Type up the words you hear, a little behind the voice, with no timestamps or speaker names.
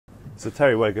Sir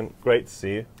Terry Wogan, great to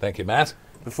see you. Thank you, Matt.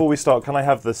 Before we start, can I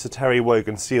have the Sir Terry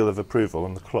Wogan seal of approval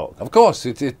on the clock? Of course,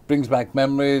 it brings back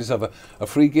memories of a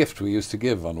free gift we used to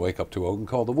give on Wake Up to Wogan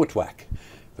called the Wootwack,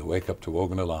 the Wake Up to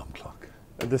Wogan alarm clock.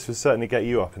 And this would certainly get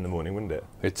you up in the morning, wouldn't it?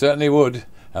 It certainly would,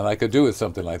 and I could do with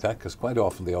something like that because quite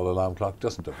often the old alarm clock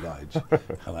doesn't oblige.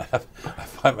 And I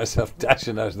find myself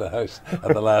dashing out of the house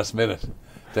at the last minute,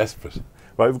 desperate.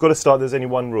 Right, we've got to start. There's only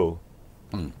one rule.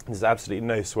 There's absolutely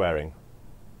no swearing.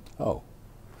 Oh.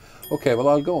 Okay, well,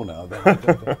 I'll go now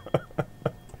then.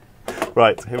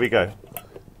 Right, here we go.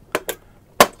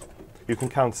 You can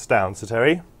count us down, Sir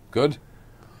Terry. Good.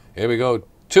 Here we go.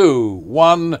 2,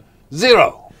 1,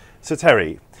 0. Sir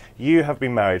Terry, you have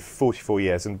been married for 44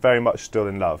 years and very much still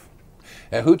in love.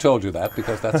 Who told you that?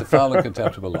 Because that's a foul and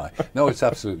contemptible lie. No, it's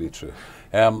absolutely true.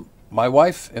 My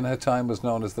wife, in her time, was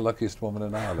known as the luckiest woman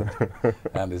in Ireland,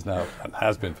 and is now, and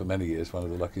has been for many years, one of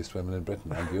the luckiest women in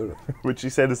Britain and Europe. Would she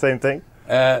say the same thing?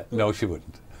 No, she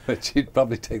wouldn't. But she'd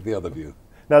probably take the other view.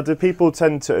 Now, do people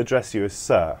tend to address you as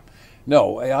Sir?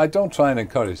 No, I don't try and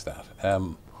encourage that.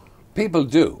 People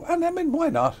do, and I mean, why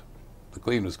not? The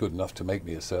Queen was good enough to make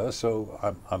me a Sir,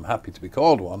 so I'm happy to be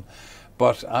called one.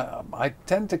 But I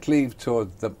tend to cleave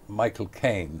toward the Michael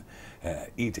Caine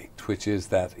edict, which is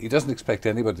that he doesn't expect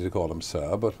anybody to call him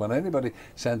Sir, but when anybody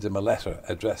sends him a letter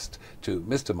addressed to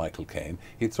Mr. Michael Caine,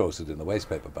 he throws it in the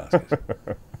wastepaper basket.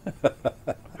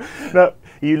 Now,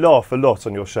 you laugh a lot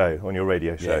on your show, on your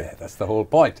radio show. Yeah, that's the whole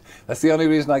point. That's the only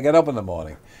reason I get up in the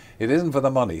morning. It isn't for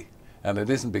the money, and it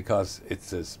isn't because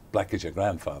it's as black as your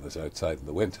grandfather's outside in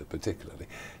the winter particularly,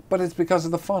 but it's because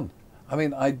of the fun. I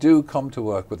mean, I do come to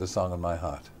work with a song in my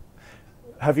heart.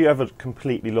 Have you ever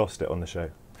completely lost it on the show?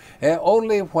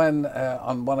 Only when,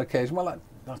 on one occasion, well,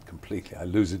 not completely, I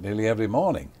lose it nearly every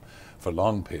morning for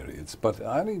long periods, but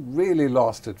I only really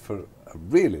lost it for a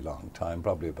really long time,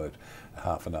 probably about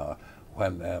half an hour,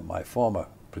 when my former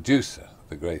producer,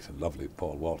 the great and lovely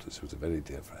Paul Walters, who was a very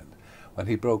dear friend, when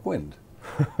he broke wind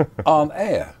on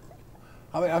air.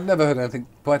 I mean, I've never heard anything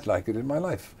quite like it in my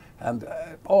life. And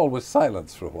all was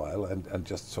silence for a while and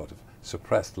just sort of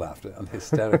suppressed laughter and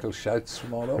hysterical shouts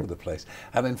from all over the place.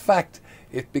 And in fact,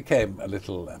 it became a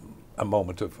little a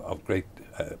moment of great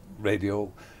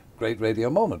radio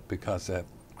moment because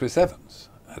Chris Evans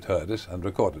had heard it and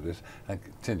recorded it and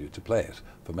continued to play it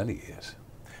for many years.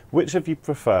 Which have you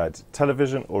preferred,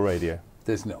 television or radio?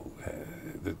 There's no,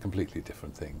 they're completely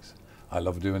different things. I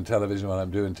love doing television when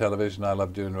I'm doing television. I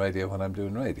love doing radio when I'm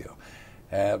doing radio.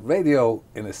 Radio,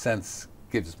 in a sense,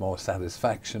 gives more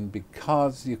satisfaction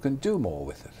because you can do more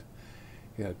with it.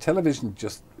 You know, television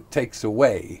just takes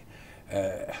away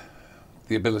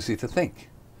the ability to think,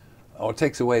 or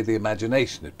takes away the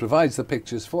imagination. It provides the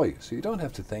pictures for you, so you don't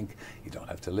have to think, you don't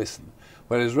have to listen.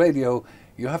 Whereas radio,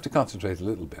 you have to concentrate a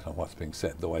little bit on what's being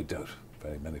said, though I doubt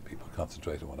very many people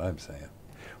concentrate on what I'm saying.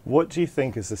 What do you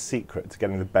think is the secret to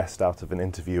getting the best out of an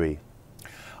interviewee?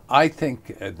 I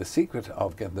think the secret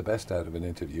of getting the best out of an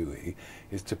interviewee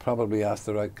is to probably ask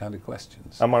the right kind of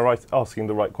questions. Am I right asking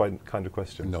the right kind of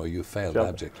questions? No, you failed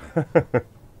abjectly.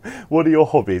 What are your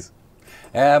hobbies?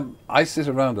 I sit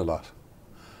around a lot.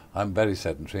 I'm very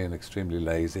sedentary and extremely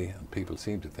lazy, and people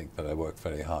seem to think that I work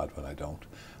very hard when I don't.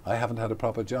 I haven't had a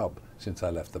proper job since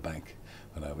I left the bank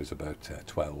when I was about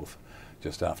 12,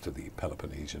 just after the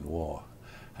Peloponnesian War.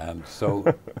 And so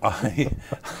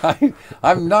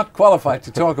I'm not qualified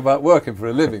to talk about working for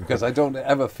a living because I don't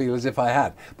ever feel as if I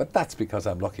had. But that's because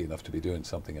I'm lucky enough to be doing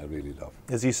something I really love.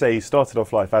 As you say, you started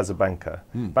off life as a banker.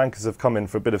 Bankers have come in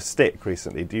for a bit of stick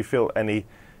recently. Do you feel any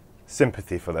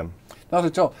sympathy for them? Not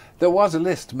at all. There was a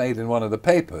list made in one of the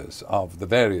papers of the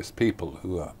various people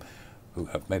who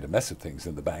have made a mess of things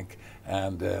in the bank,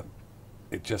 and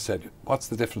it just said, what's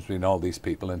the difference between all these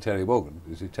people and Terry Wogan?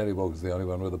 You see, Terry Wogan's the only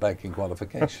one with a banking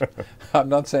qualification. I'm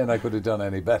not saying I could have done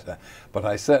any better, but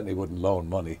I certainly wouldn't loan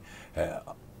money,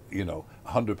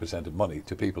 100% of money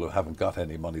to people who haven't got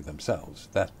any money themselves.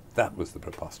 That was the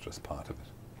preposterous part of it.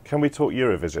 Can we talk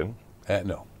Eurovision?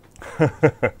 No.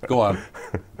 Go on.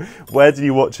 Where did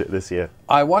you watch it this year?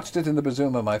 I watched it in the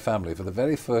bosom of my family for the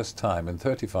very first time in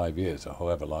 35 years, or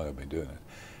however long I've been doing it.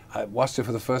 I watched it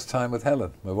for the first time with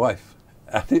Helen, my wife.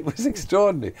 And it was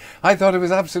extraordinary. I thought it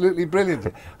was absolutely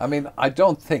brilliant. I mean, I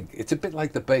don't think, it's a bit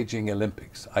like the Beijing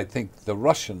Olympics. I think the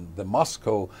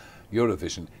Moscow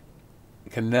Eurovision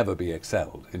can never be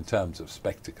excelled in terms of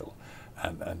spectacle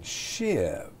and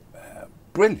sheer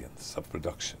brilliance of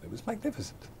production. It was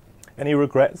magnificent. Any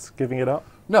regrets giving it up?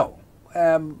 No.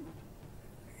 Well,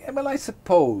 I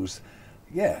suppose,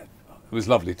 yeah, it was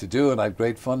lovely to do and I had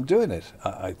great fun doing it.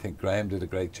 I think Graham did a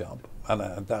great job.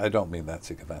 And I don't mean that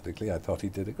sycophantically. I thought he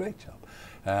did a great job.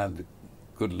 And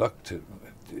good luck to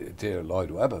dear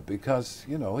Lloyd Webber, because,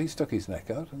 you know, he stuck his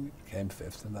neck out and came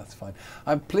 5th, and that's fine.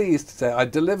 I'm pleased to say I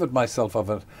delivered myself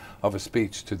of a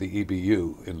speech to the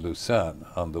EBU in Lucerne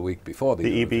on the week before the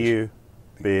EBU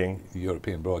being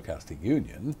European Broadcasting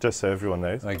Union. Just so everyone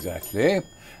knows. Exactly.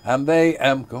 And they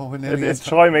we're nearly it's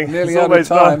chiming. Nearly it's out of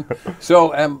time. Done.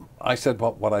 So I said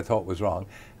what I thought was wrong.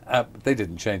 They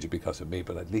didn't change it because of me,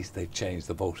 but at least they've changed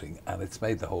the voting, and it's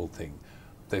made the whole thing.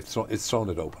 It's thrown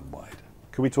it open wide.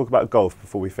 Can we talk about golf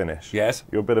before we finish? Yes.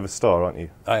 You're a bit of a star, aren't you?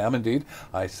 I am indeed.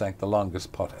 I sank the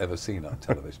longest putt ever seen on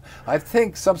television. I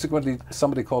think subsequently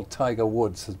somebody called Tiger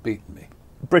Woods has beaten me.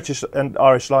 British and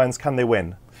Irish Lions, can they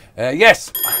win?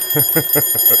 Yes.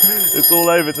 It's all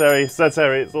over, Terry. Sir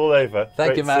Terry, it's all over.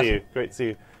 Thank you, Matt. Great to see you. Great to see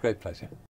you. Great pleasure.